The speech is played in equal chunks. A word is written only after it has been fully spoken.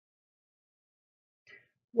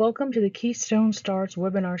Welcome to the Keystone Stars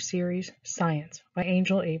webinar series, Science, by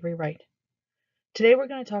Angel Avery Wright. Today we're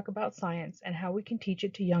going to talk about science and how we can teach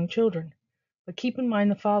it to young children. But keep in mind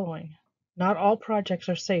the following. Not all projects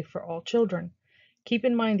are safe for all children. Keep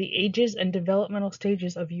in mind the ages and developmental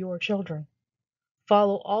stages of your children.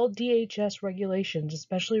 Follow all DHS regulations,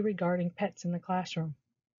 especially regarding pets in the classroom.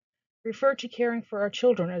 Refer to Caring for Our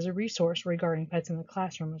Children as a resource regarding pets in the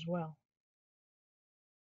classroom as well.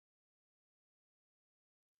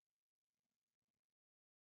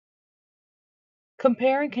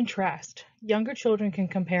 Compare and contrast. Younger children can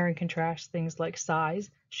compare and contrast things like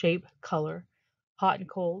size, shape, color, hot and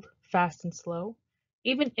cold, fast and slow.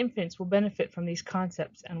 Even infants will benefit from these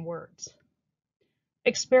concepts and words.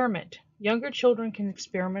 Experiment. Younger children can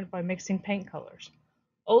experiment by mixing paint colors.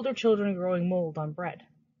 Older children growing mold on bread.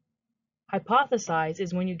 Hypothesize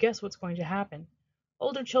is when you guess what's going to happen.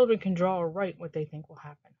 Older children can draw or write what they think will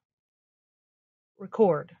happen.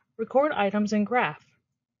 Record. Record items and graph.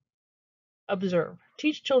 Observe.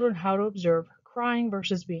 Teach children how to observe crying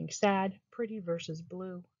versus being sad, pretty versus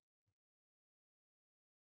blue.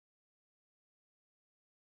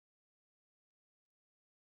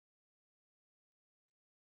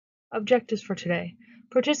 Objectives for today.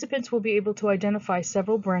 Participants will be able to identify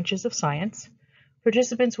several branches of science.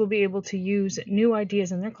 Participants will be able to use new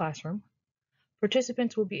ideas in their classroom.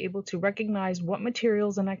 Participants will be able to recognize what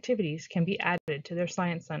materials and activities can be added to their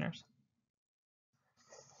science centers.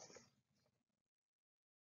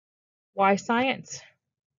 Why science?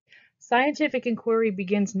 Scientific inquiry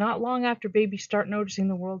begins not long after babies start noticing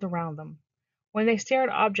the world around them. When they stare at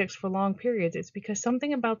objects for long periods, it's because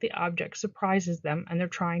something about the object surprises them and they're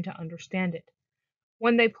trying to understand it.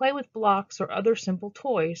 When they play with blocks or other simple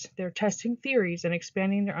toys, they're testing theories and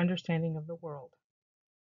expanding their understanding of the world.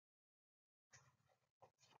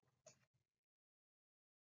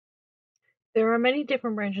 There are many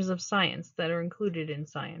different branches of science that are included in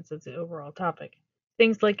science as the overall topic.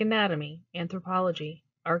 Things like anatomy, anthropology,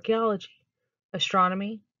 archaeology,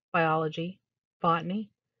 astronomy, biology, botany,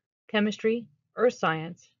 chemistry, earth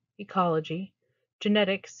science, ecology,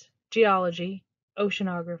 genetics, geology,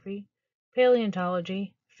 oceanography,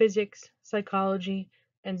 paleontology, physics, psychology,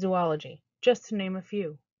 and zoology, just to name a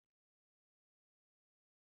few.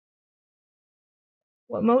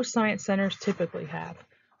 What most science centers typically have.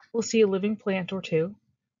 We'll see a living plant or two.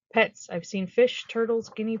 Pets, I've seen fish, turtles,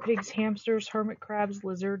 guinea pigs, hamsters, hermit crabs,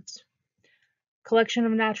 lizards. Collection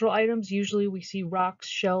of natural items, usually we see rocks,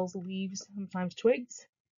 shells, leaves, sometimes twigs,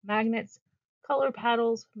 magnets, color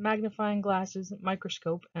paddles, magnifying glasses,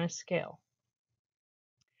 microscope, and a scale.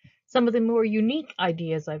 Some of the more unique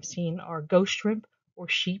ideas I've seen are ghost shrimp or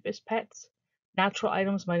sheep as pets. Natural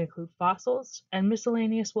items might include fossils, and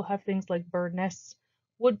miscellaneous will have things like bird nests,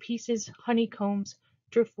 wood pieces, honeycombs,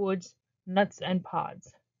 driftwoods, nuts, and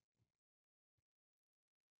pods.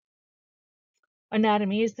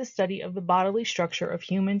 Anatomy is the study of the bodily structure of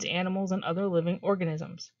humans, animals, and other living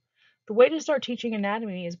organisms. The way to start teaching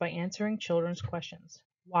anatomy is by answering children's questions.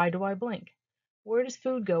 Why do I blink? Where does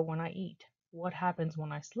food go when I eat? What happens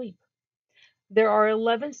when I sleep? There are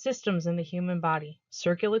 11 systems in the human body: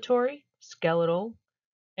 circulatory, skeletal,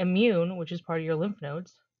 immune, which is part of your lymph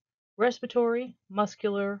nodes, respiratory,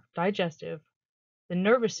 muscular, digestive, the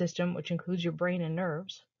nervous system, which includes your brain and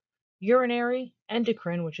nerves, urinary,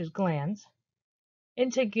 endocrine, which is glands,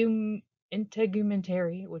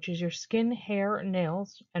 integumentary, which is your skin, hair,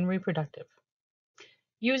 nails, and reproductive.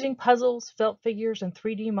 Using puzzles, felt figures, and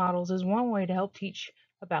 3D models is one way to help teach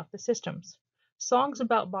about the systems. Songs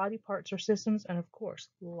about body parts or systems, and of course,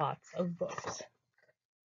 lots of books.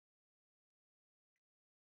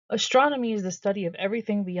 Astronomy is the study of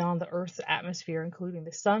everything beyond the Earth's atmosphere, including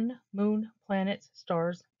the sun, moon, planets,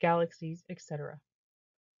 stars, galaxies, etc.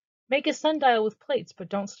 Make a sundial with plates, but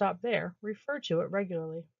don't stop there. Refer to it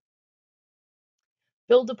regularly.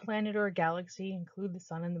 Build a planet or a galaxy, include the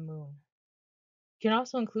sun and the moon. You can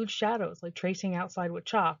also include shadows, like tracing outside with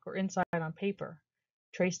chalk or inside on paper.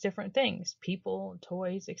 Trace different things, people,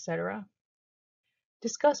 toys, etc.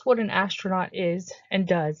 Discuss what an astronaut is and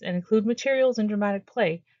does, and include materials and dramatic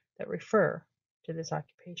play that refer to this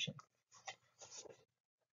occupation.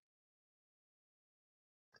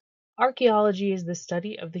 Archaeology is the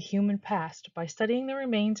study of the human past by studying the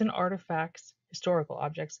remains and artifacts, historical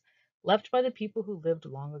objects, left by the people who lived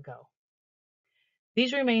long ago.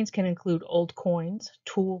 These remains can include old coins,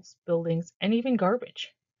 tools, buildings, and even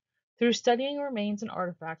garbage. Through studying remains and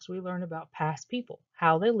artifacts, we learn about past people,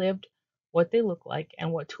 how they lived, what they looked like,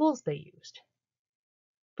 and what tools they used.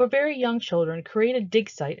 For very young children, create a dig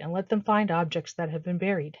site and let them find objects that have been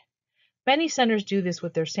buried. Many centers do this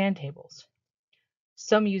with their sand tables,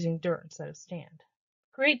 some using dirt instead of sand.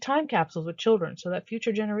 Create time capsules with children so that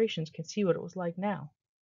future generations can see what it was like now.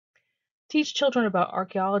 Teach children about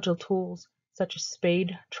archaeological tools such as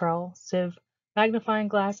spade, trowel, sieve, magnifying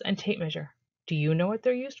glass, and tape measure. Do you know what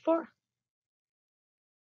they're used for?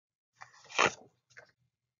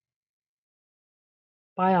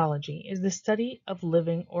 Biology is the study of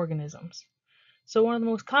living organisms. So one of the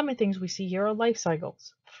most common things we see here are life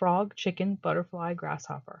cycles: frog, chicken, butterfly,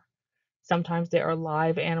 grasshopper. Sometimes there are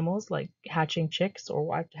live animals like hatching chicks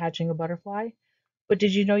or hatching a butterfly. But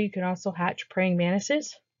did you know you can also hatch praying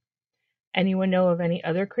mantises? Anyone know of any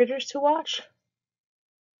other critters to watch?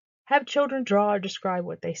 Have children draw or describe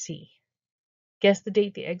what they see. Guess the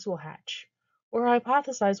date the eggs will hatch, or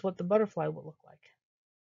hypothesize what the butterfly will look like.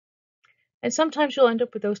 And sometimes you'll end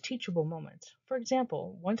up with those teachable moments. For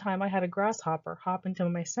example, one time I had a grasshopper hop into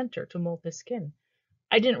my center to molt his skin.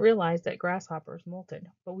 I didn't realize that grasshoppers molted,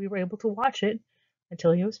 but we were able to watch it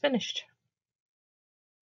until he was finished.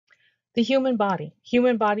 The human body.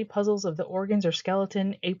 Human body puzzles of the organs or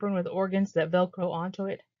skeleton, apron with organs that velcro onto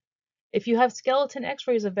it. If you have skeleton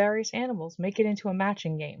x-rays of various animals, make it into a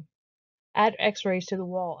matching game. Add x-rays to the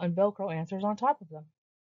wall and velcro answers on top of them.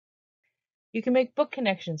 You can make book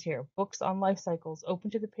connections here, books on life cycles,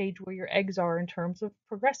 open to the page where your eggs are in terms of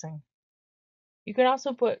progressing. You can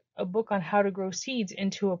also put a book on how to grow seeds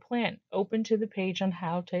into a plant, open to the page on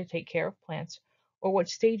how to take care of plants or what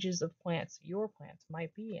stages of plants your plants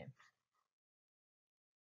might be in.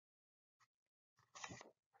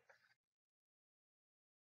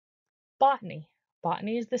 Botany.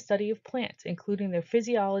 Botany is the study of plants, including their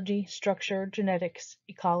physiology, structure, genetics,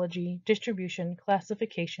 ecology, distribution,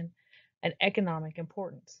 classification, and economic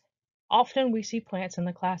importance. Often we see plants in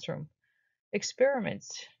the classroom.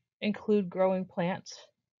 Experiments include growing plants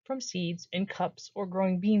from seeds in cups or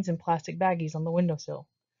growing beans in plastic baggies on the windowsill.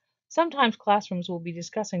 Sometimes classrooms will be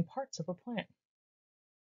discussing parts of a plant.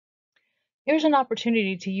 Here's an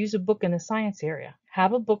opportunity to use a book in the science area.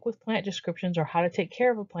 Have a book with plant descriptions or how to take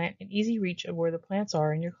care of a plant in easy reach of where the plants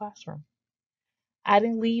are in your classroom.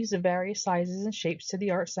 Adding leaves of various sizes and shapes to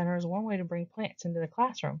the art center is one way to bring plants into the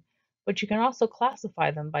classroom, but you can also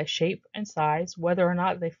classify them by shape and size, whether or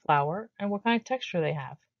not they flower, and what kind of texture they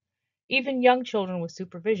have. Even young children with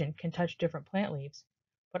supervision can touch different plant leaves,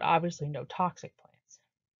 but obviously no toxic plants.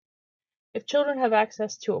 If children have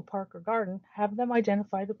access to a park or garden, have them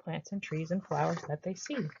identify the plants and trees and flowers that they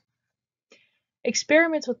see.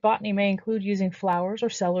 Experiments with botany may include using flowers or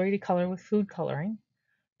celery to color with food coloring,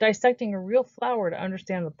 dissecting a real flower to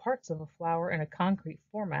understand the parts of a flower in a concrete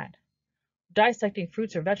format, dissecting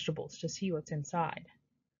fruits or vegetables to see what's inside.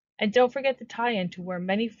 And don't forget to tie into where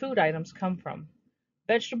many food items come from.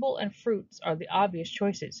 Vegetable and fruits are the obvious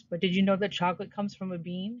choices, but did you know that chocolate comes from a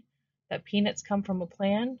bean, that peanuts come from a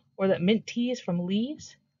plant, or that mint tea is from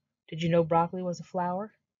leaves? Did you know broccoli was a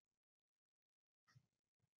flower?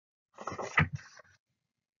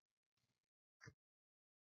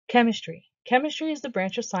 Chemistry. Chemistry is the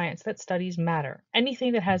branch of science that studies matter,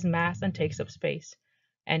 anything that has mass and takes up space,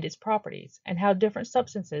 and its properties, and how different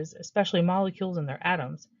substances, especially molecules and their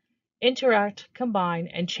atoms, interact, combine,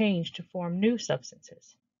 and change to form new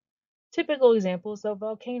substances. Typical example is the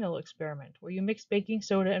volcano experiment, where you mix baking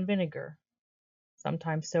soda and vinegar,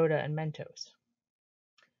 sometimes soda and Mentos.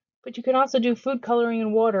 But you can also do food coloring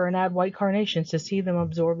in water and add white carnations to see them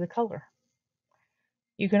absorb the color.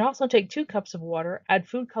 You can also take 2 cups of water, add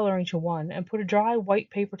food coloring to one, and put a dry white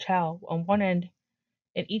paper towel on one end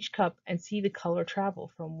in each cup and see the color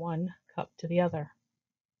travel from one cup to the other.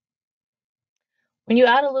 When you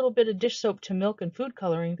add a little bit of dish soap to milk and food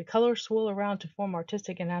coloring, the colors swirl around to form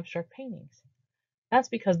artistic and abstract paintings. That's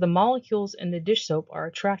because the molecules in the dish soap are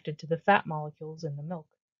attracted to the fat molecules in the milk.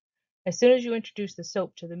 As soon as you introduce the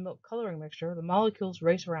soap to the milk coloring mixture, the molecules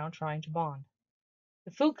race around trying to bond.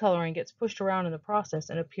 The food coloring gets pushed around in the process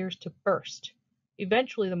and appears to burst.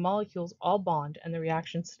 Eventually, the molecules all bond and the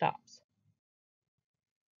reaction stops.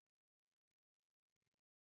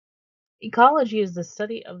 Ecology is the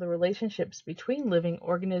study of the relationships between living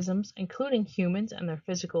organisms, including humans and their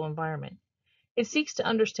physical environment. It seeks to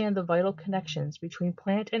understand the vital connections between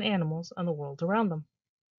plant and animals and the world around them.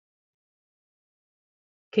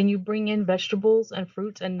 Can you bring in vegetables and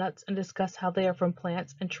fruits and nuts and discuss how they are from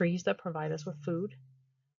plants and trees that provide us with food?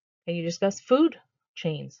 Can you discuss food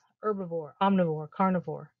chains, herbivore, omnivore,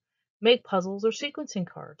 carnivore? Make puzzles or sequencing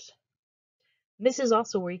cards. This is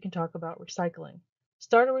also where you can talk about recycling.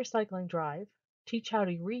 Start a recycling drive. Teach how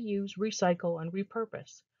to reuse, recycle, and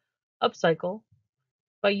repurpose. Upcycle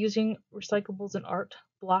by using recyclables in art,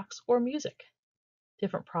 blocks, or music.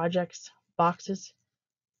 Different projects, boxes,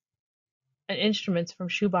 and instruments from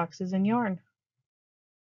shoeboxes and yarn.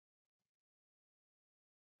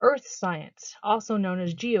 Earth science, also known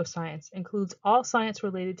as geoscience, includes all science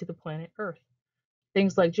related to the planet Earth.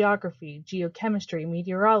 Things like geography, geochemistry,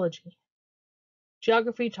 meteorology.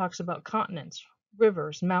 Geography talks about continents,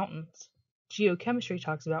 rivers, mountains. Geochemistry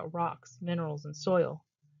talks about rocks, minerals, and soil.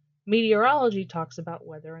 Meteorology talks about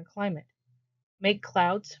weather and climate. Make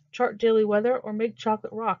clouds, chart daily weather, or make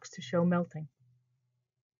chocolate rocks to show melting.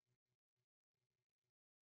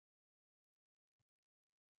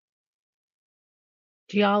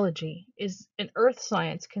 Geology is an earth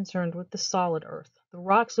science concerned with the solid earth, the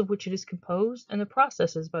rocks of which it is composed, and the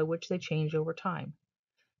processes by which they change over time.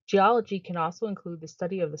 Geology can also include the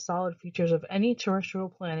study of the solid features of any terrestrial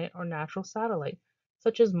planet or natural satellite,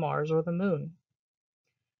 such as Mars or the Moon.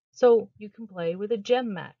 So you can play with a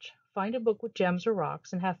gem match. Find a book with gems or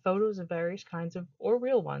rocks and have photos of various kinds of, or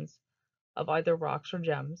real ones, of either rocks or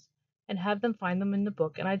gems, and have them find them in the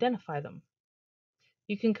book and identify them.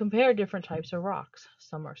 You can compare different types of rocks.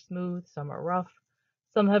 Some are smooth, some are rough,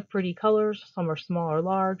 some have pretty colors, some are small or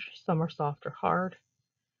large, some are soft or hard.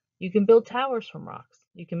 You can build towers from rocks.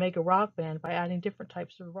 You can make a rock band by adding different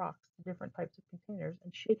types of rocks to different types of containers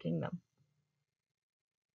and shaking them.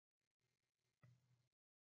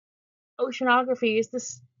 Oceanography is the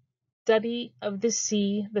study of the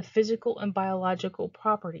sea, the physical and biological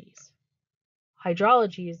properties.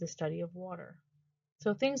 Hydrology is the study of water.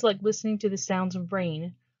 So things like listening to the sounds of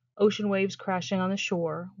rain, ocean waves crashing on the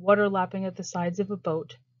shore, water lapping at the sides of a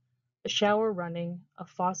boat, a shower running, a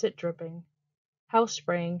faucet dripping, house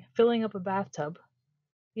spraying, filling up a bathtub.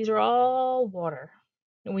 These are all water,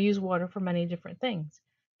 and we use water for many different things.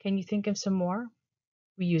 Can you think of some more?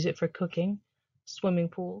 We use it for cooking, swimming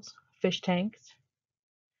pools, fish tanks.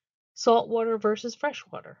 Salt water versus fresh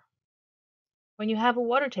water. When you have a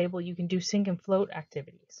water table, you can do sink and float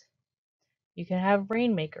activities. You can have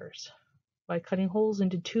rainmakers by cutting holes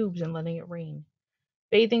into tubes and letting it rain.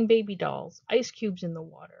 Bathing baby dolls, ice cubes in the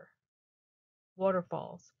water.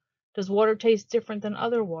 Waterfalls. Does water taste different than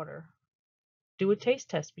other water? Do a taste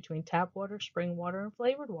test between tap water, spring water, and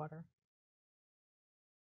flavored water.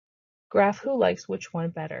 Graph who likes which one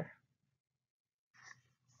better.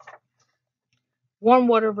 Warm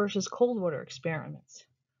water versus cold water experiments.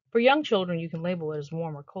 For young children, you can label it as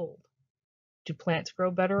warm or cold. Do plants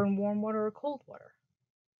grow better in warm water or cold water?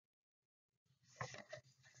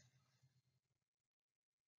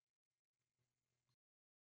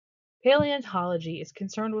 Paleontology is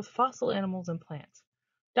concerned with fossil animals and plants.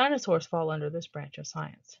 Dinosaurs fall under this branch of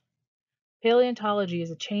science. Paleontology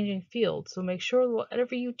is a changing field, so make sure that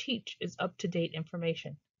whatever you teach is up-to-date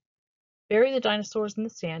information. Bury the dinosaurs in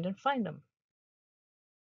the sand and find them.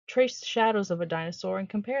 Trace the shadows of a dinosaur and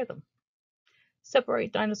compare them.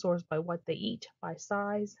 Separate dinosaurs by what they eat, by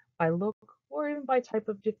size, by look, or even by type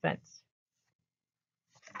of defense.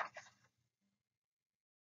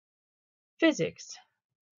 Physics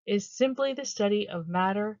is simply the study of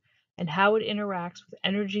matter and how it interacts with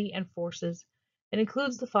energy and forces, and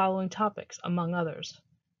includes the following topics, among others: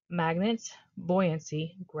 magnets,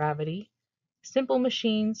 buoyancy, gravity, simple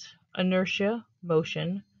machines, inertia,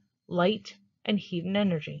 motion, light, and heat and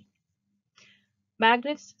energy.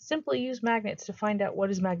 Magnets, simply use magnets to find out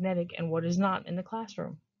what is magnetic and what is not in the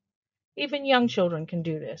classroom. Even young children can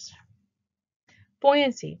do this.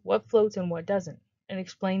 Buoyancy, what floats and what doesn't, and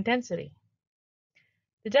explain density.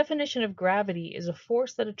 The definition of gravity is a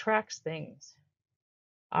force that attracts things,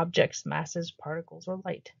 objects, masses, particles, or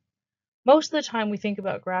light. Most of the time we think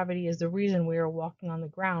about gravity as the reason we are walking on the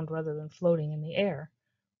ground rather than floating in the air.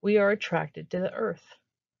 We are attracted to the earth.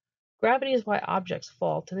 Gravity is why objects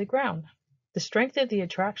fall to the ground. The strength of the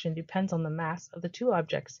attraction depends on the mass of the two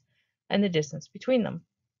objects and the distance between them.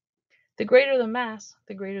 The greater the mass,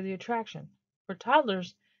 the greater the attraction. For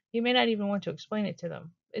toddlers, you may not even want to explain it to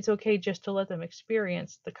them. It's okay just to let them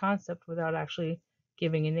experience the concept without actually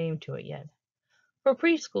giving a name to it yet. For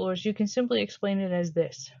preschoolers, you can simply explain it as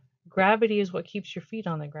this: gravity is what keeps your feet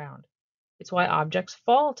on the ground. It's why objects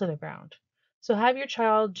fall to the ground. So have your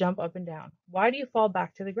child jump up and down. Why do you fall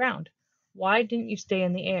back to the ground? Why didn't you stay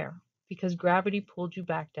in the air? Because gravity pulled you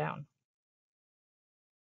back down.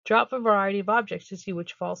 Drop a variety of objects to see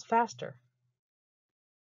which falls faster.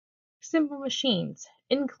 Simple machines,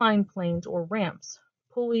 inclined planes or ramps,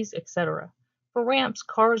 pulleys, etc. For ramps,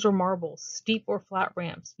 cars or marbles, steep or flat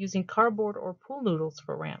ramps, using cardboard or pool noodles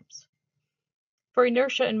for ramps. For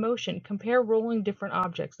inertia and motion, compare rolling different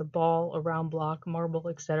objects, a ball, a round block, marble,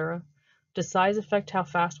 etc. Does size affect how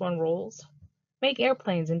fast one rolls? Make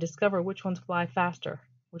airplanes and discover which ones fly faster,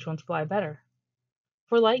 which ones fly better.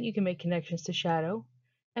 For light, you can make connections to shadow.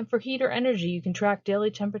 And for heat or energy, you can track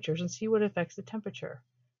daily temperatures and see what affects the temperature,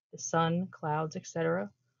 the sun, clouds, etc.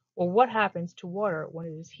 Or what happens to water when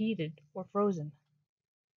it is heated or frozen?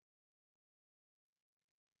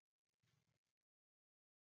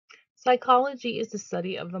 Psychology is the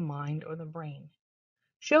study of the mind or the brain.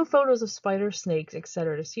 Show photos of spiders, snakes,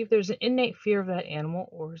 etc. to see if there's an innate fear of that animal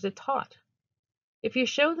or is it taught. If you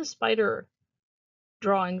show the spider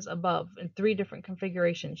drawings above in 3 different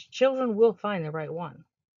configurations, children will find the right one.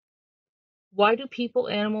 Why do people,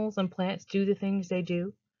 animals, and plants do the things they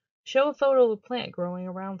do? Show a photo of a plant growing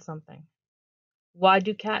around something. Why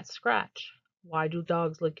do cats scratch? Why do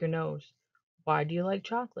dogs lick your nose? Why do you like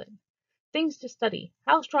chocolate? Things to study.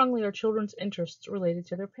 How strongly are children's interests related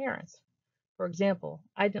to their parents? For example,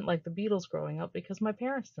 I didn't like the Beatles growing up because my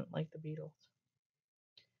parents didn't like the Beatles.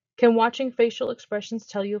 Can watching facial expressions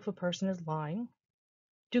tell you if a person is lying?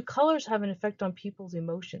 Do colors have an effect on people's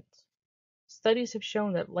emotions? Studies have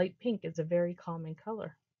shown that light pink is a very calming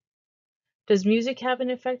color. Does music have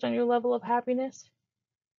an effect on your level of happiness?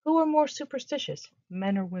 Who are more superstitious,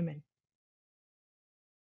 men or women?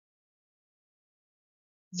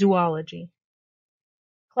 Zoology.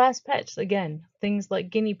 Class pets, again, things like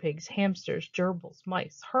guinea pigs, hamsters, gerbils,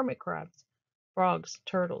 mice, hermit crabs, frogs,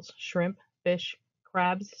 turtles, shrimp, fish,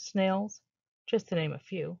 crabs, snails, just to name a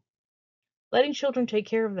few. Letting children take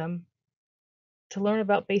care of them to learn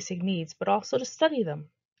about basic needs, but also to study them.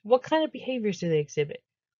 What kind of behaviors do they exhibit?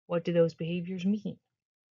 What do those behaviors mean?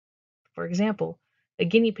 For example, a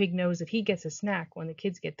guinea pig knows that he gets a snack when the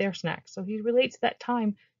kids get their snack, so he relates that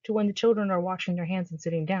time to when the children are washing their hands and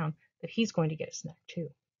sitting down, that he's going to get a snack too.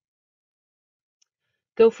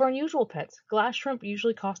 Go for unusual pets. Glass shrimp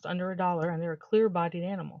usually cost under $1 and they're a clear-bodied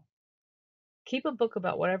animal. Keep a book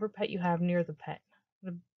about whatever pet you have near the pet.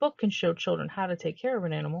 The book can show children how to take care of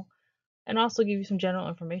an animal and also give you some general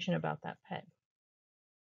information about that pet.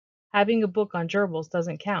 Having a book on gerbils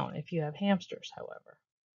doesn't count if you have hamsters, however.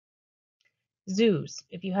 Zoos.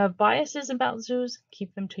 If you have biases about zoos,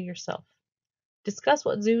 keep them to yourself. Discuss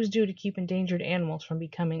what zoos do to keep endangered animals from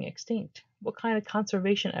becoming extinct, what kind of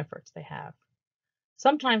conservation efforts they have.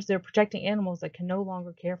 Sometimes they're protecting animals that can no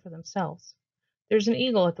longer care for themselves. There's an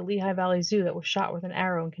eagle at the Lehigh Valley Zoo that was shot with an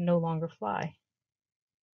arrow and can no longer fly.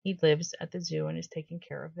 He lives at the zoo and is taken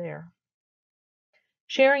care of there.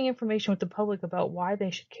 Sharing information with the public about why they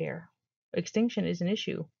should care. Extinction is an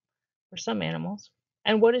issue for some animals.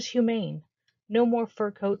 And what is humane? No more fur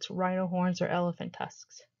coats, rhino horns, or elephant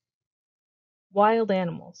tusks. Wild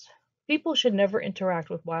animals. People should never interact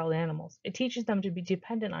with wild animals. It teaches them to be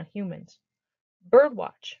dependent on humans.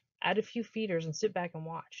 Birdwatch. Add a few feeders and sit back and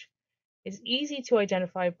watch. It's easy to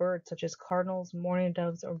identify birds such as cardinals, mourning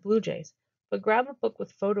doves, or blue jays, but grab a book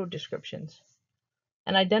with photo descriptions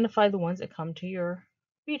and identify the ones that come to your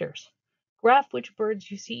readers. Graph which birds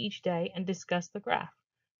you see each day and discuss the graph.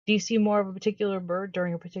 Do you see more of a particular bird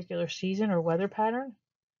during a particular season or weather pattern?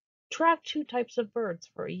 Track 2 types of birds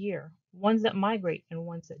for a year, ones that migrate and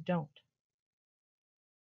ones that don't.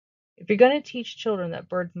 If you're going to teach children that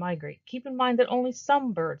birds migrate, keep in mind that only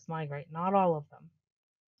some birds migrate, not all of them.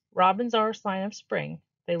 Robins are a sign of spring.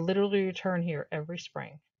 They literally return here every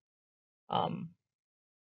spring.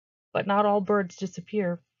 But not all birds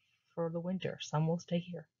disappear for the winter. Some will stay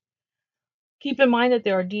here. Keep in mind that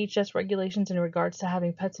there are DHS regulations in regards to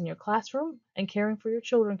having pets in your classroom, and caring for your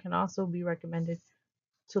children can also be recommended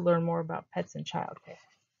to learn more about pets and childcare.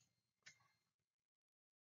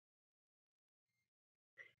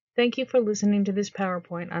 Thank you for listening to this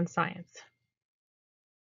PowerPoint on science.